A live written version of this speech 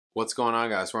What's going on,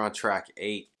 guys? We're on track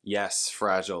 8. Yes,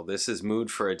 Fragile. This is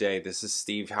Mood for a Day. This is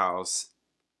Steve Howe's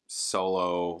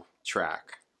solo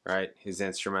track, right? His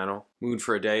instrumental. Mood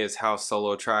for a Day is Howe's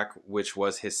solo track, which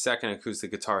was his second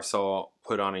acoustic guitar solo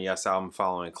put on a Yes album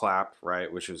following Clap,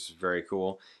 right? Which was very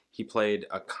cool. He played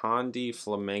a Conde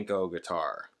flamenco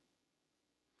guitar,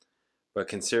 but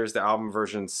considers the album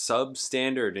version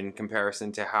substandard in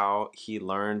comparison to how he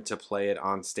learned to play it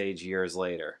on stage years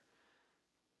later.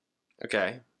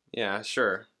 Okay. Yeah,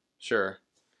 sure. It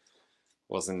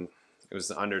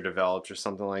was underdeveloped or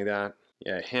something like that.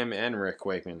 Yeah, him and Rick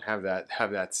Wakeman have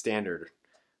that standard,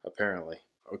 apparently.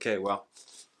 Okay, well,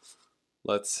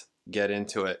 let's get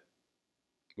into it.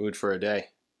 Mood for a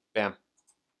Day. Bam.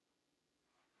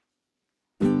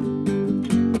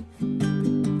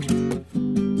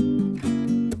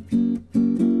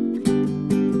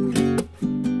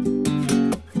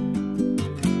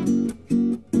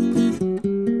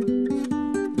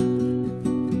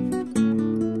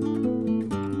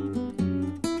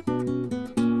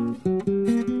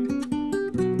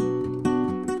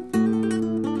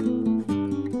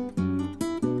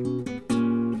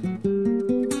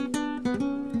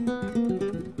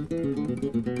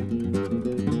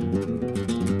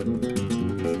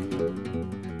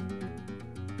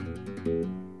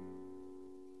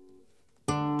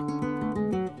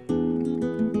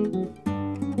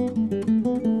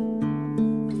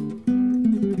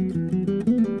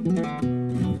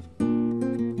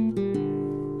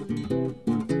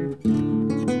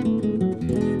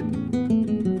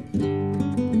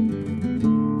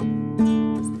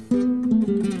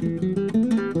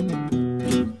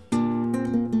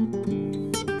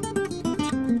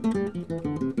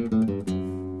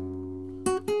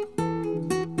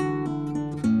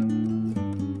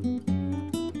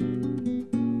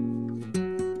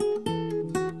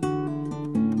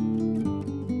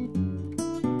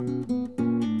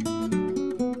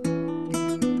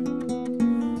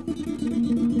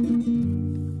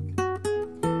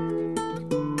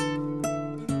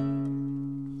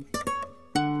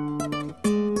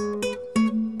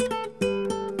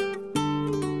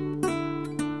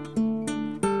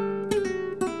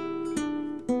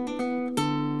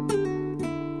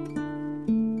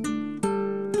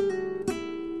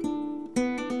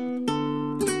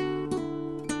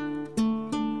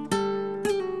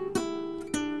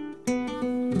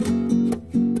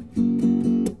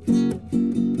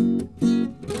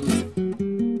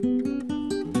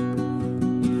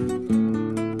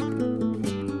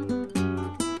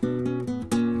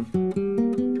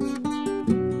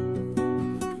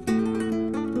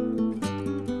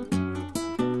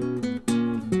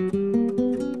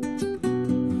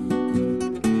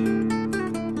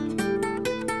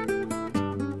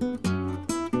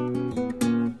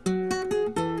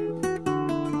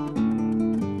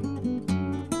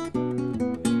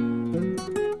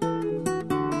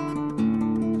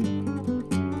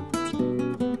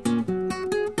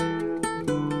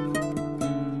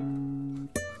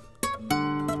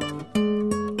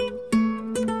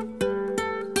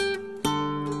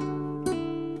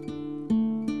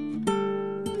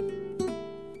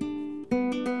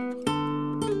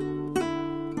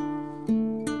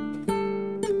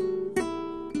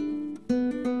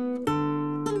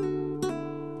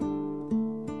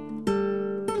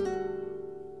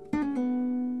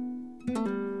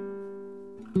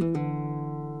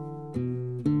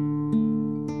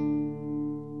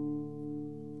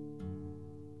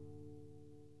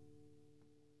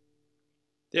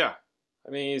 Yeah,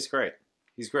 I mean, he's great.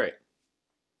 He's great.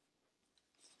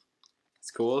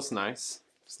 It's cool. It's nice.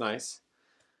 It's nice.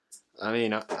 I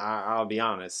mean, I'll be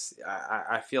honest.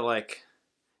 I feel like,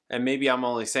 and maybe I'm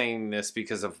only saying this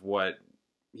because of what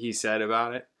he said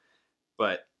about it,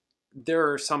 but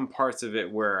there are some parts of it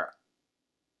where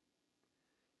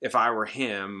if I were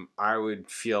him, I would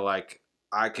feel like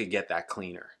I could get that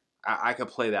cleaner. I could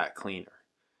play that cleaner,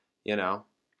 you know?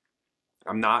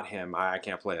 I'm not him. I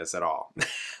can't play this at all.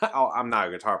 I'm not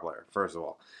a guitar player, first of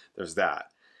all. There's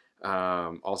that.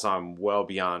 Also, I'm well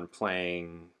beyond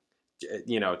playing,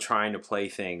 trying to play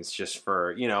things just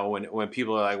for, when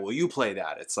people are like, well, you play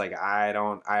that. It's like, I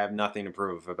have nothing to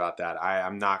prove about that.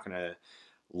 I'm not going to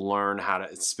learn how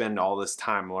to spend all this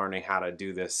time learning how to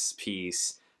do this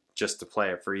piece just to play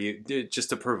it for you,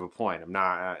 just to prove a point. I'm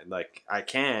not, I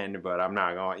can, but I'm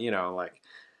not going,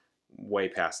 way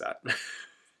past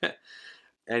that.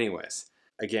 Anyways,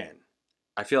 again,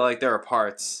 I feel like there are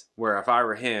parts where if I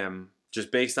were him,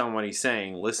 just based on what he's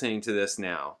saying, listening to this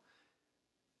now,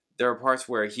 there are parts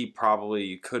where he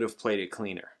probably could have played it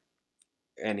cleaner.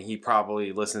 And he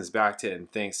probably listens back to it and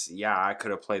thinks, yeah, I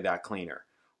could have played that cleaner.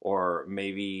 Or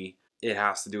maybe it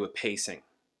has to do with pacing,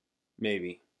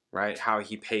 maybe, right? How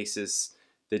he paces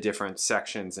the different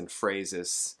sections and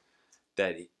phrases,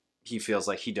 that he feels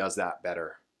like he does that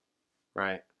better,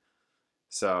 right?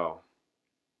 So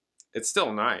it's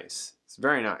still nice. It's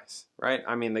very nice, right?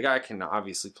 I mean, the guy can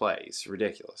obviously play. He's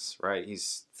ridiculous, right?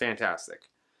 He's fantastic.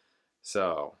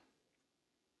 So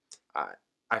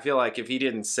I feel like if he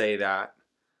didn't say that,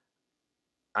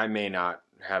 I may not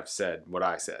have said what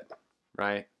I said,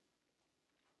 right?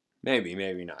 Maybe,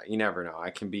 maybe not. You never know. I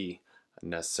can be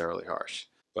unnecessarily harsh,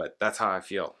 but that's how I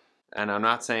feel. And I'm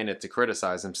not saying it to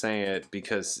criticize. I'm saying it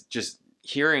because just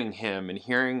hearing him and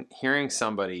hearing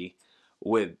somebody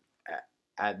with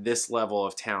at this level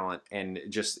of talent, and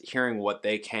just hearing what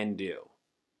they can do,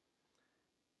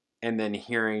 and then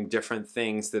hearing different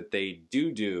things that they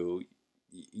do,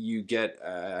 you get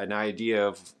an idea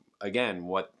of, again,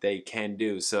 what they can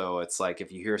do. So it's like,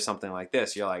 if you hear something like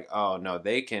this, you're like, oh no,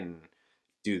 they can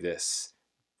do this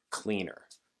cleaner,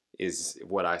 is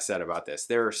what I said about this.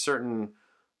 There are certain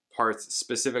parts,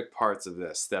 specific parts of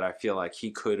this, that I feel like he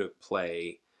could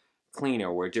play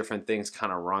cleaner, where different things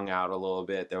kind of rung out a little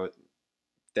bit,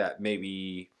 that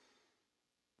maybe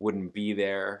wouldn't be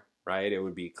there, right? It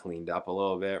would be cleaned up a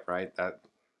little bit, right? That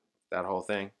whole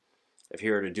thing. If he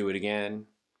were to do it again,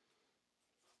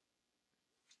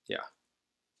 yeah,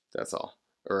 that's all.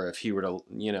 Or if he were to,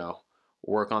 you know,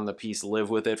 work on the piece, live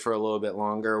with it for a little bit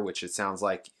longer, which it sounds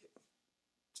like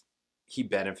he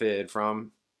benefited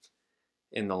from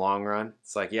in the long run.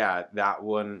 It's like, yeah, that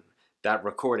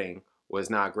recording was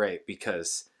not great,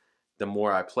 because the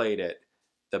more I played it,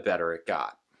 the better it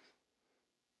got.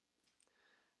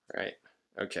 Right?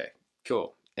 Okay,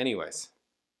 cool. Anyways.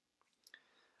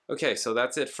 Okay, so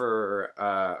that's it for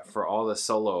all the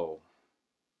solo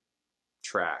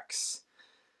tracks.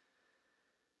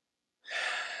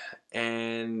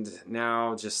 And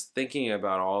now, just thinking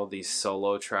about all these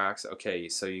solo tracks. Okay,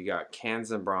 so you got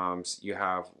Cans and Brahms. You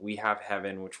have We Have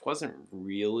Heaven, which wasn't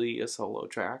really a solo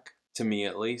track, to me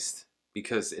at least,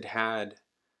 because it had,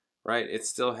 right?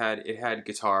 It had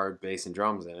guitar, bass, and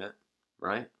drums in it,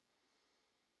 right?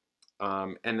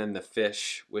 And then The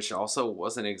Fish, which also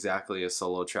wasn't exactly a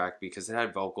solo track, because it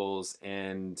had vocals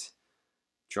and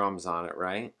drums on it,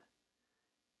 right?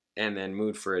 And then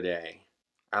Mood for a Day.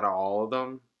 Out of all of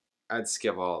them, I'd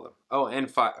skip all of them. Oh, and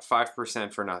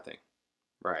 5% for Nothing,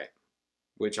 right?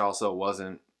 Which also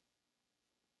wasn't.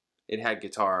 It had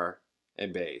guitar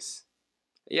and bass.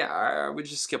 Yeah, I would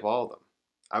just skip all of them.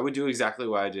 I would do exactly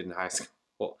what I did in high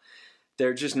school.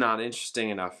 They're just not interesting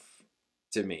enough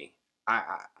to me.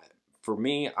 For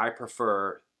me, I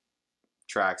prefer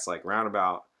tracks like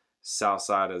Roundabout, South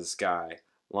Side of the Sky,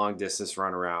 Long Distance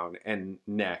Runaround, and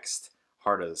next,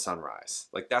 Heart of the Sunrise.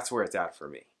 Like, that's where it's at for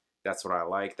me. That's what I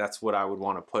like. That's what I would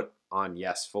want to put on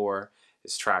Yes For,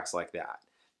 is tracks like that.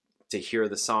 To hear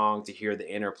the song, to hear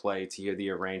the interplay, to hear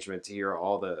the arrangement, to hear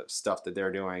all the stuff that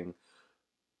they're doing.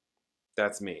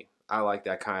 That's me. I like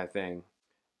that kind of thing.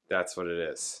 That's what it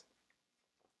is.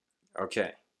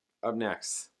 Okay, up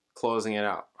next, closing it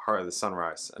out, Heart of the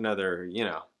Sunrise. Another,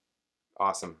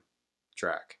 awesome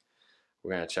track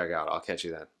we're going to check out. I'll catch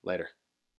you then. Later.